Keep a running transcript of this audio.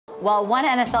While one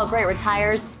NFL great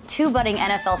retires, two budding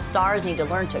NFL stars need to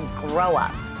learn to grow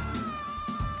up.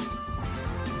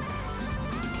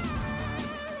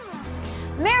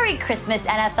 Merry Christmas,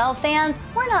 NFL fans.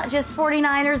 We're not just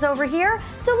 49ers over here,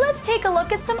 so let's take a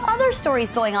look at some other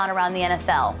stories going on around the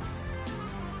NFL.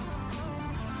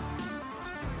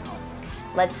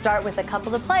 Let's start with a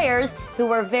couple of players who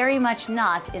were very much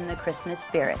not in the Christmas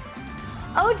spirit.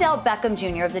 Odell Beckham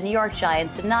Jr. of the New York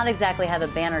Giants did not exactly have a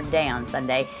banner day on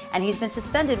Sunday, and he's been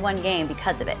suspended one game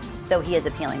because of it, though he is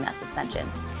appealing that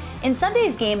suspension. In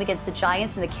Sunday's game against the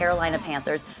Giants and the Carolina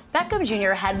Panthers, Beckham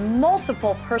Jr. had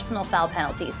multiple personal foul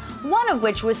penalties, one of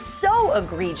which was so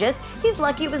egregious, he's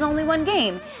lucky it was only one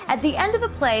game. At the end of a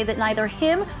play that neither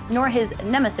him nor his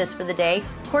nemesis for the day,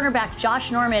 cornerback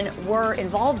Josh Norman, were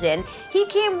involved in, he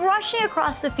came rushing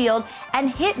across the field and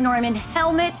hit Norman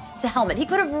helmet to helmet. He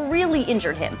could have really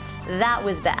injured him. That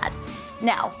was bad.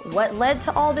 Now, what led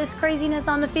to all this craziness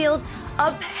on the field?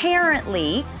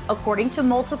 Apparently, according to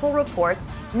multiple reports,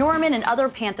 Norman and other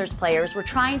Panthers players were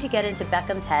trying to get into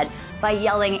Beckham's head by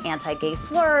yelling anti-gay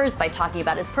slurs, by talking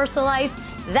about his personal life.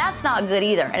 That's not good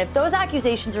either. And if those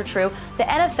accusations are true, the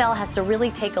NFL has to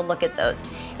really take a look at those.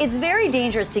 It's very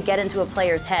dangerous to get into a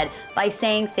player's head by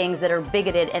saying things that are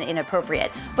bigoted and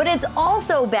inappropriate. But it's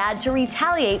also bad to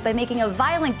retaliate by making a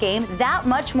violent game that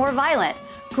much more violent.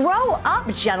 Grow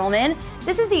up, gentlemen.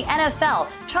 This is the NFL.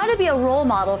 Try to be a role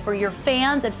model for your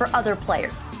fans and for other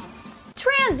players.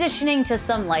 Transitioning to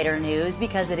some lighter news,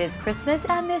 because it is Christmas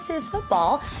and this is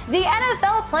football, the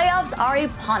NFL playoffs are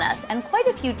upon us, and quite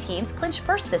a few teams clinched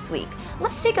first this week.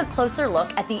 Let's take a closer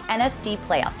look at the NFC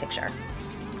playoff picture.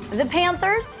 The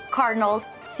Panthers, Cardinals,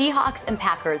 Seahawks, and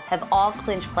Packers have all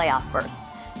clinched playoff berths.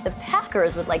 The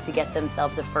Packers would like to get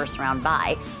themselves a first-round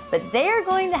bye, but they are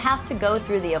going to have to go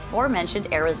through the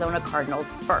aforementioned Arizona Cardinals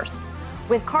first.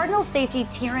 With Cardinals safety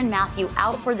Tyrann Mathieu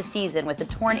out for the season with a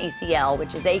torn ACL,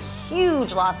 which is a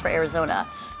huge loss for Arizona,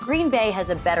 Green Bay has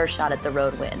a better shot at the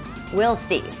road win. We'll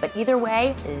see, but either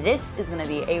way, this is going to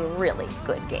be a really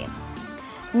good game.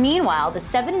 Meanwhile, the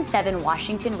 7-7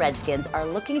 Washington Redskins are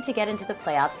looking to get into the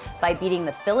playoffs by beating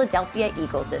the Philadelphia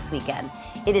Eagles this weekend.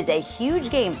 It is a huge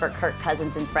game for Kirk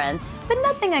Cousins and friends, but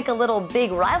nothing like a little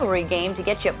big rivalry game to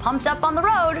get you pumped up on the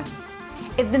road.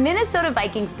 If the Minnesota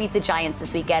Vikings beat the Giants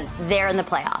this weekend, they're in the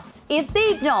playoffs. If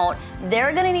they don't,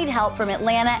 they're going to need help from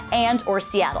Atlanta and or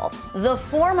Seattle, the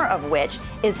former of which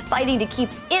is fighting to keep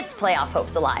its playoff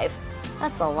hopes alive.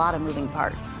 That's a lot of moving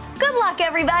parts. Good luck,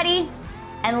 everybody!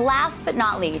 And last but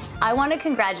not least, I want to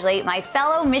congratulate my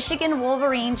fellow Michigan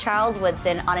Wolverine Charles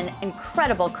Woodson on an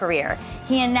incredible career.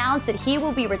 He announced that he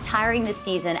will be retiring this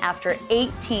season after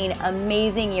 18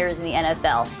 amazing years in the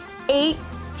NFL.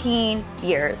 18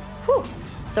 years. Whew.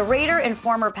 The Raider and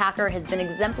former Packer has been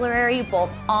exemplary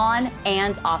both on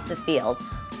and off the field.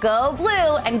 Go Blue,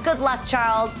 and good luck,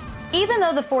 Charles. Even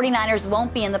though the 49ers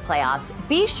won't be in the playoffs,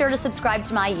 be sure to subscribe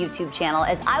to my YouTube channel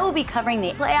as I will be covering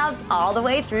the playoffs all the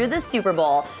way through the Super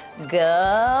Bowl.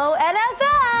 Go